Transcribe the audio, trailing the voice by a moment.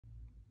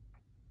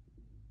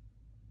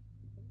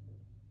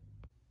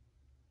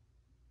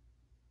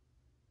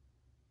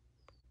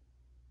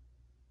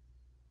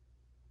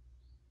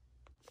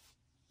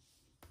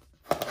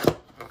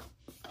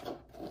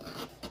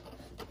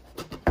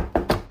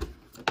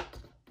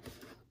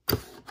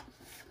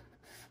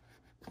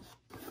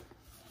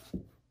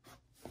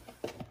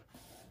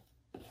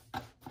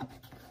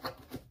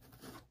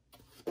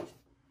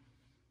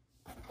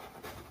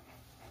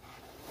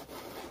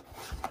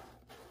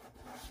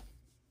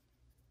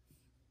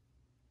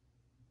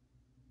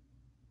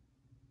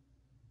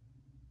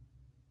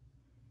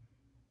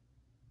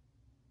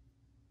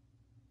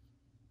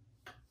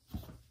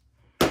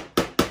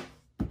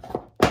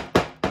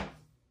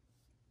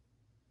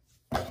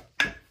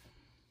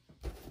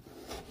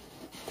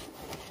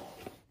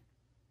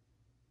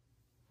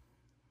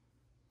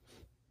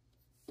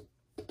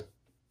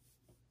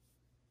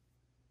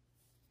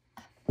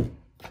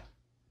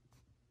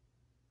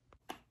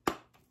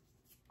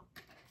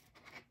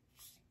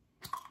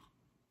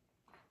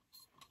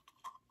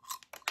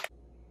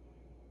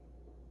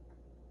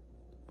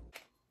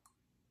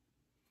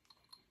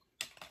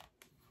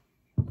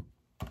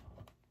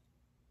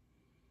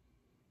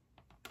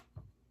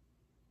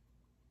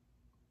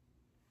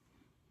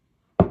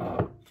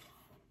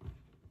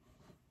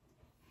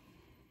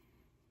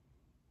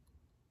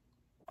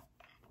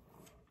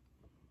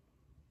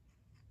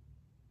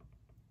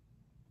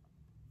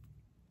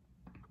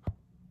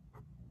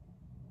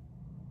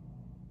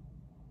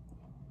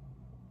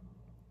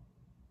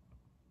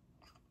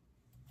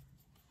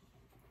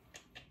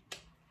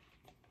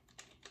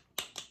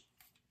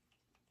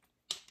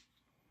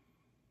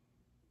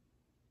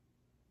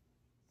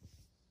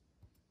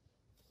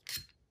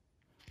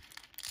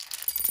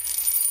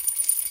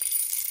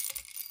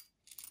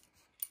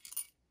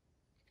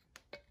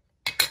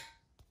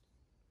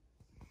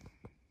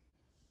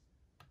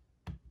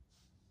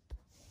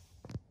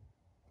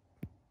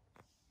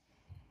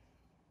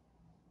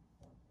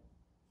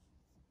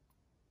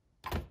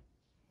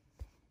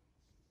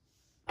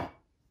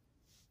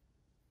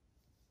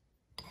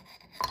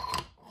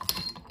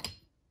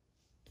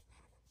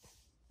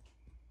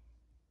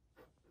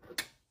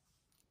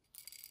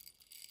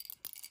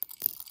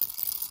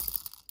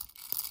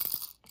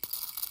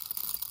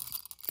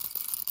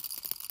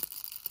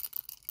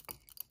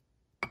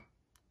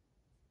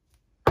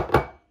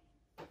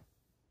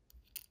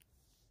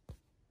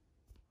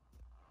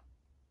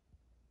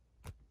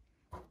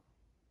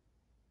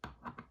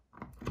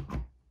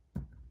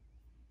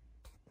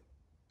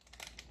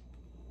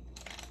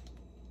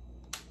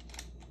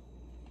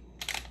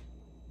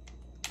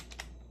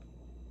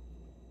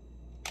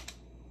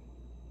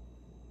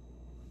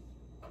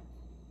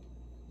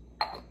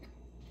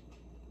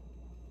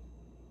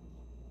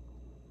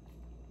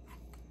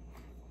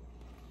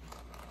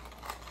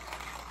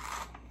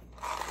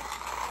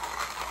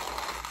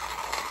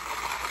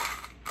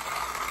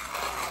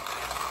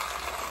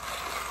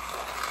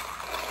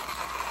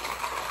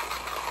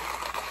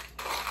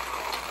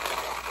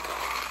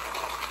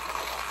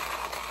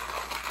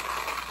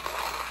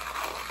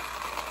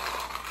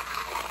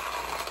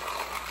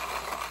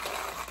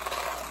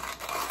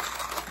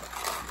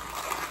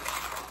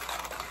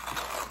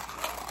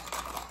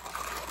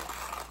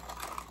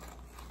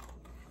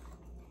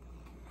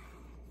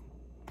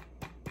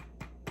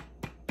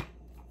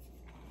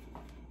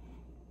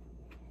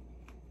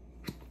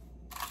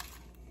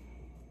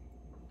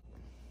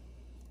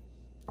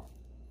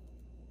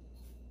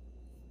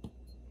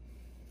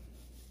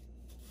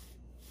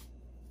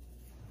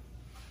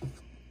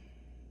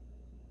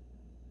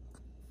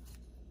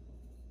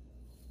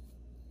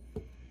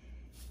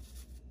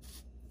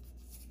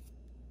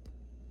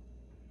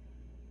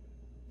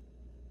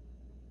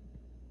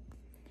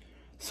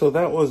So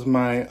that was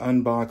my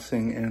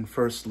unboxing and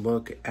first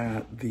look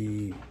at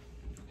the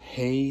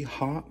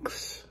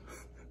Heihox.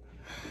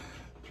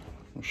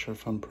 I'm not sure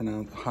if I'm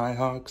pronouncing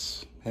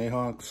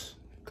Heihox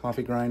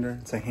coffee grinder.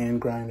 It's a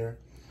hand grinder.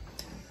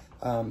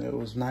 It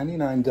was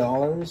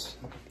 $99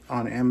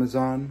 on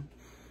Amazon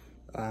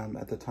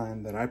at the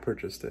time that I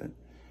purchased it.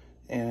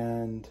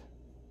 And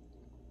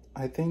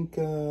I think,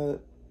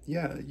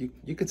 yeah,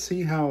 you could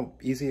see how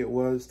easy it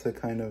was to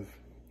kind of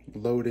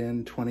load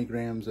in 20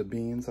 grams of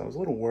beans. I was a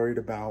little worried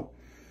about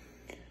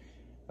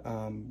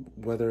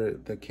whether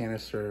the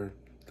canister,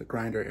 the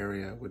grinder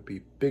area would be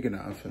big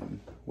enough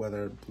and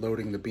whether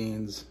loading the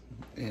beans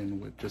in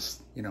would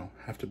just, you know,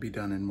 have to be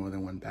done in more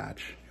than one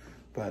batch.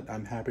 But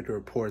I'm happy to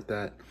report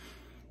that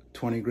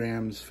 20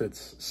 grams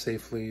fits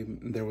safely.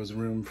 There was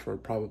room for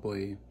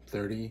probably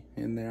 30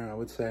 in there, I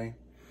would say.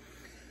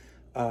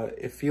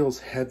 It feels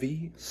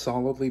heavy,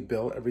 solidly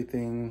built,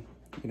 everything,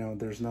 you know,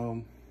 there's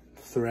no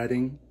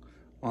threading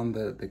on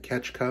the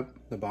catch cup,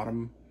 the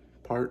bottom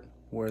part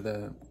where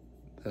the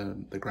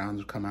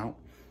grounds come out.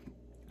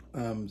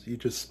 You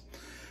just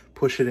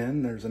push it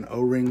in. There's an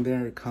O-ring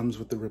there. It comes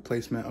with the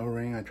replacement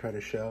O-ring I try to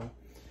show.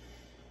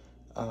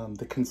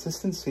 The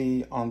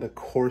consistency on the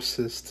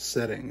coarsest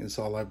setting is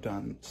all I've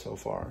done so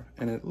far.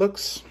 And it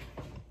looks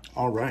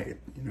all right,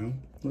 you know,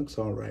 looks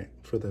all right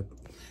for the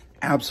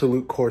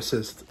absolute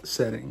coarsest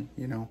setting,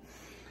 you know.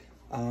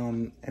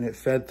 And it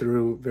fed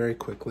through very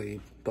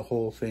quickly. The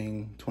whole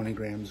thing, 20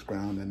 grams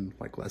ground in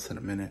like less than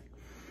a minute.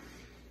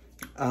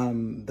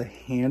 The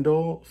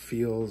handle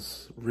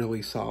feels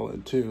really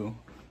solid too.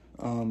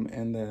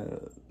 And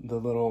the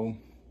little,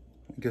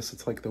 I guess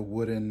it's like the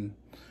wooden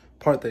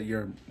part that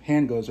your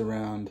hand goes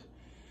around.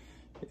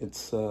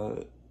 It's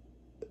like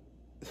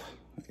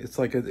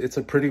it's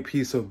a pretty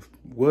piece of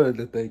wood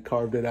that they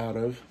carved it out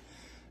of.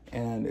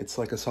 And it's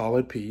like a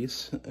solid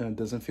piece and it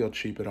doesn't feel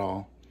cheap at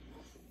all.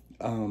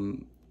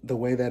 The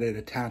way that it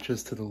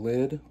attaches to the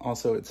lid,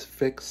 also it's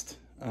fixed.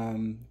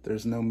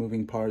 There's no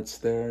moving parts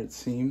there, it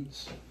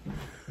seems.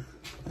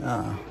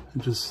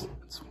 It's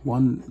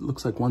one,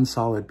 looks like one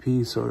solid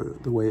piece, or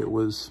the way it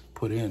was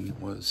put in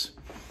was,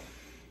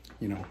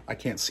 you know, I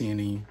can't see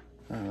any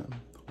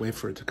way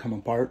for it to come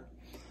apart.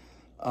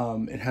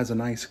 It has a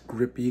nice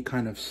grippy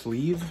kind of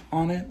sleeve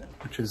on it,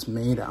 which is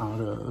made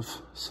out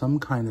of some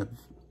kind of,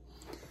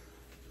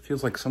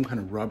 feels like some kind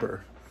of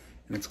rubber,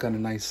 and it's got a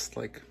nice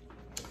like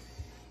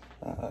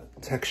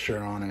texture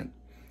on it.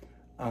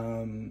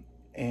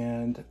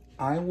 And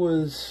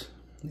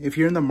if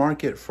you're in the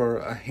market for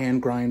a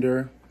hand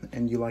grinder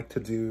and you like to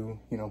do,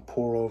 you know,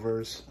 pour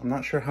overs, I'm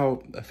not sure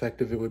how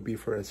effective it would be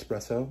for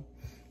espresso,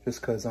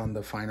 just because on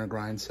the finer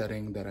grind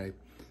setting that I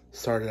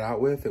started out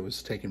with, it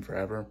was taking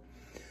forever.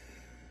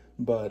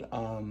 But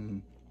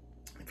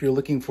if you're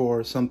looking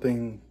for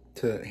something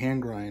to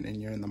hand grind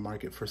and you're in the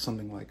market for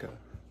something like a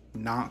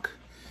knock,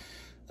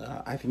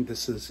 I think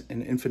this is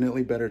an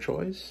infinitely better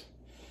choice,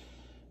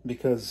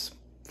 because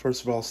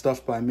first of all,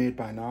 stuff made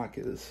by Knock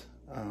is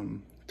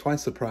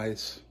twice the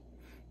price.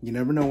 You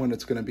never know when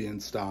it's going to be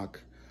in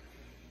stock.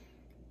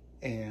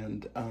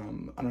 And I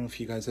don't know if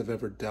you guys have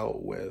ever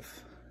dealt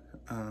with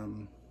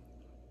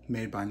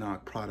made by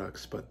Knock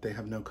products, but they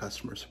have no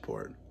customer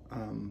support.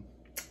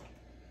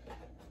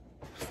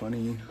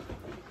 Funny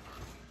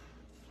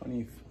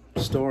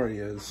story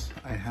is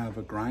I have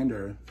a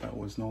grinder that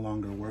was no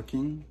longer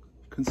working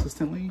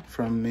consistently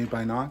from Made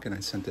by Knock, and I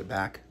sent it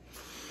back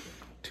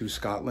to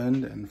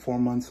Scotland, and 4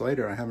 months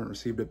later I haven't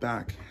received it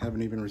back. I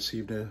haven't even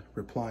received a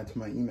reply to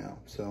my email.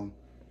 So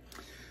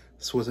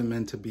this wasn't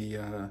meant to be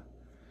a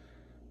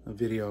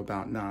video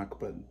about Knock,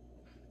 but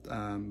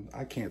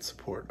I can't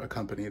support a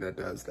company that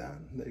does that.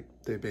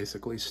 They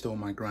basically stole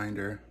my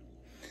grinder.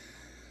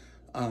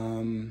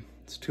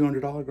 It's a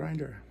 $200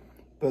 grinder.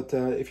 But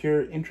if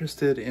you're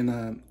interested in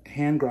a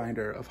hand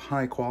grinder of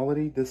high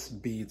quality, this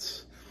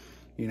beats,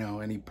 you know,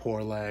 any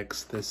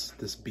Porlex.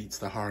 This beats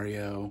the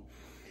Hario.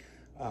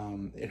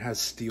 It has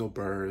steel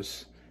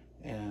burrs,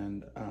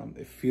 and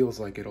it feels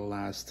like it'll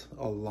last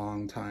a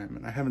long time.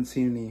 And I haven't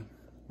seen any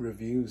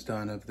reviews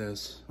done of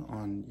this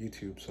on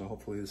YouTube, so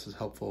hopefully this is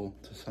helpful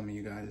to some of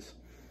you guys.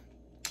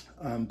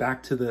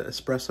 Back to the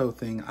espresso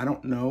thing, I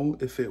don't know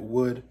if it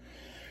would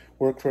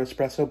work for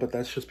espresso, but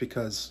that's just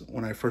because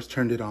when I first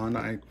turned it on,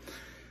 I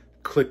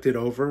clicked it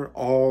over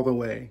all the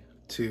way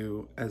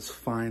to as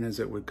fine as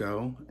it would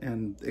go,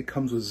 and it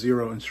comes with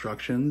 0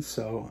 instructions,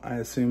 so I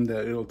assume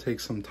that it'll take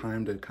some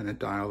time to kind of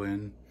dial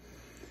in,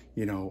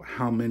 you know,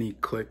 how many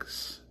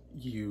clicks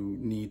you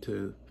need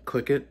to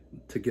click it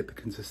to get the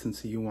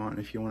consistency you want.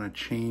 If you want to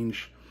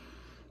change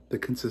the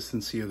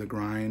consistency of the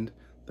grind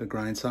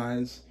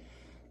size,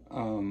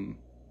 you'll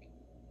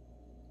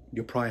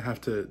probably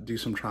have to do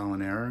some trial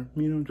and error,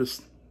 you know,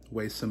 just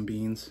waste some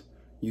beans,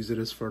 use it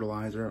as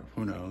fertilizer,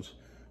 who knows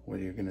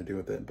what you're going to do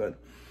with it. But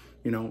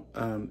you know,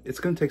 it's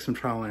going to take some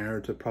trial and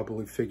error to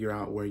probably figure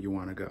out where you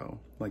want to go.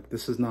 Like,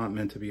 this is not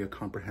meant to be a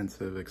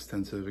comprehensive,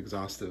 extensive,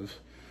 exhaustive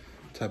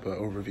type of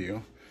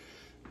overview,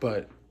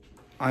 but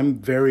I'm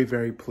very,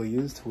 very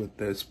pleased with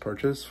this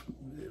purchase.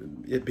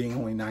 It being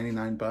only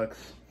 99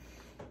 bucks,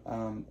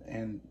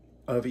 and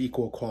of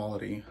equal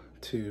quality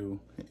to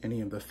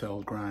any of the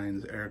felled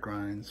grinds, air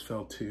grinds,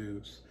 felled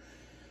twos.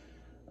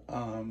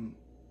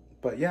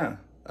 But yeah,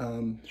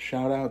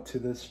 shout out to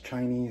this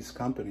Chinese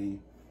company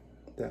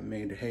that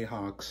made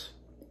Heihox.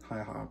 I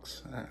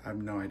have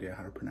no idea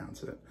how to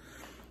pronounce it.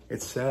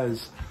 It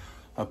says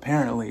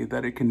apparently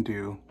that it can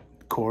do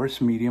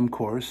coarse, medium,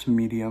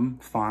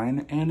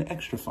 fine, and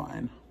extra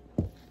fine.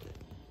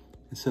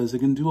 It says it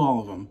can do all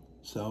of them.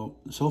 So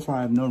far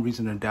I have no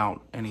reason to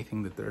doubt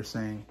anything that they're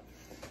saying.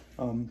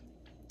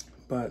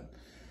 But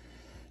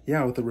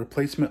yeah, with the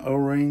replacement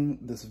O-ring,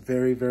 this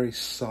very, very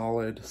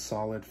solid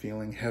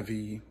feeling,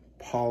 heavy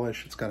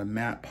polish. It's got a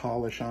matte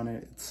polish on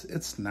it.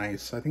 It's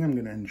nice. I think I'm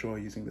gonna enjoy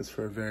using this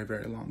for a very,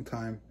 very long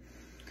time.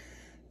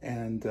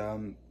 And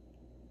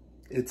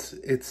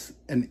it's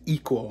an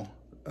equal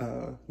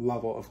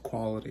level of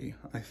quality,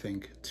 I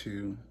think,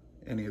 to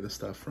any of the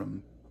stuff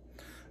from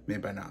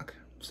Made by Knock.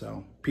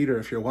 So Peter,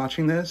 if you're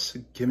watching this,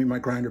 give me my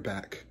grinder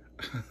back.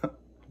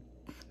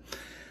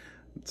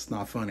 It's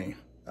not funny.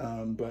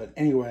 But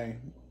anyway,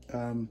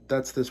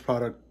 that's this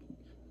product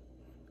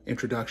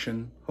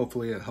introduction.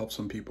 Hopefully it helps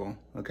some people.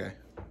 Okay,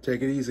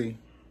 take it easy.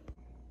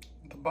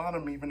 The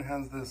bottom even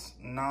has this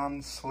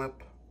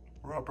non-slip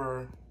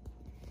rubber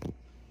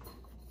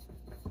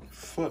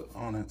foot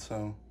on it,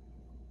 so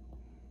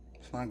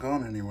it's not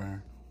going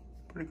anywhere.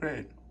 Pretty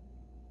great.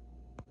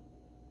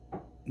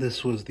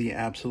 This was the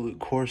absolute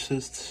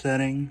coarsest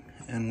setting,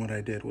 and what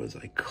I did was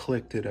I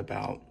clicked it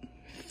about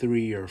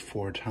 3 or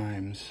 4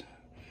 times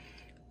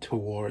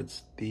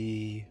towards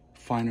the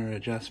finer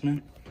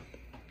adjustment.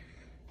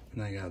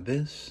 And I got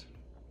this,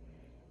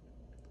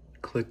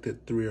 clicked it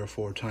 3 or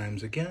 4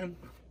 times again,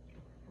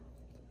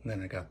 and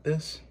then I got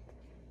this,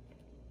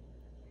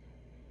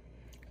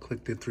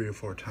 clicked it 3 or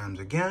 4 times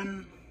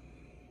again,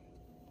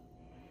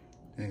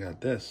 and I got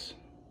this.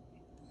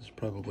 This is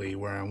probably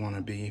where I want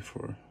to be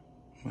for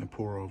my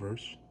pour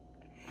overs.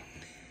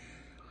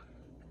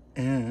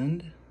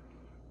 And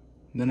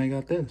then I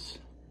got this.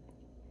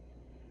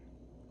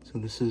 So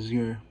this is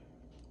your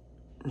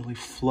really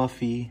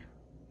fluffy,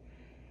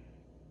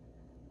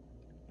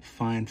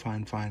 fine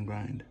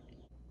grind.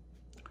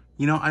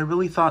 You know, I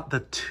really thought the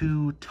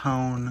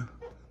two-tone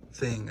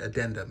thing,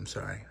 addendum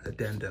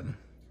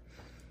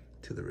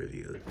to the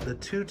review. The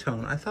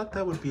two-tone, I thought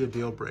that would be a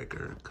deal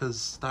breaker, because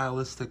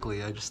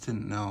stylistically, I just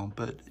didn't know.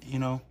 But, you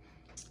know,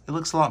 it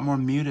looks a lot more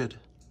muted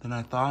than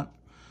I thought.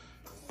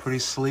 Pretty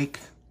sleek.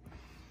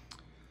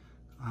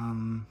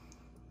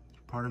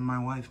 Pardon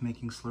my wife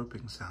making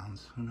slurping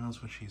sounds. Who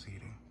knows what she's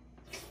eating?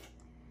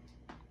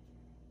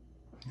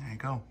 There you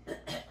go.